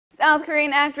South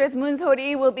Korean actress Moon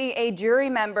So-ri will be a jury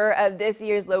member of this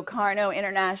year's Locarno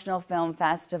International Film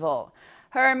Festival.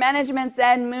 Her management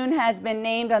said Moon has been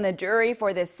named on the jury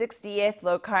for the 60th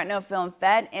Locarno Film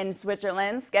Fete in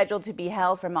Switzerland, scheduled to be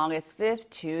held from August 5th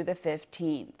to the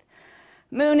 15th.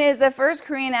 Moon is the first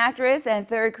Korean actress and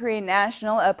third Korean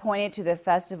national appointed to the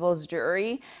festival's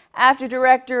jury, after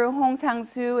director Hong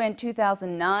Sang-Soo in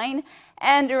 2009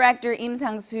 and director Lim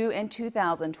Sang-Soo in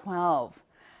 2012.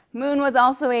 Moon was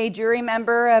also a jury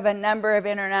member of a number of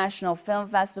international film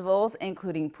festivals,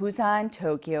 including Busan,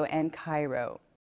 Tokyo, and Cairo.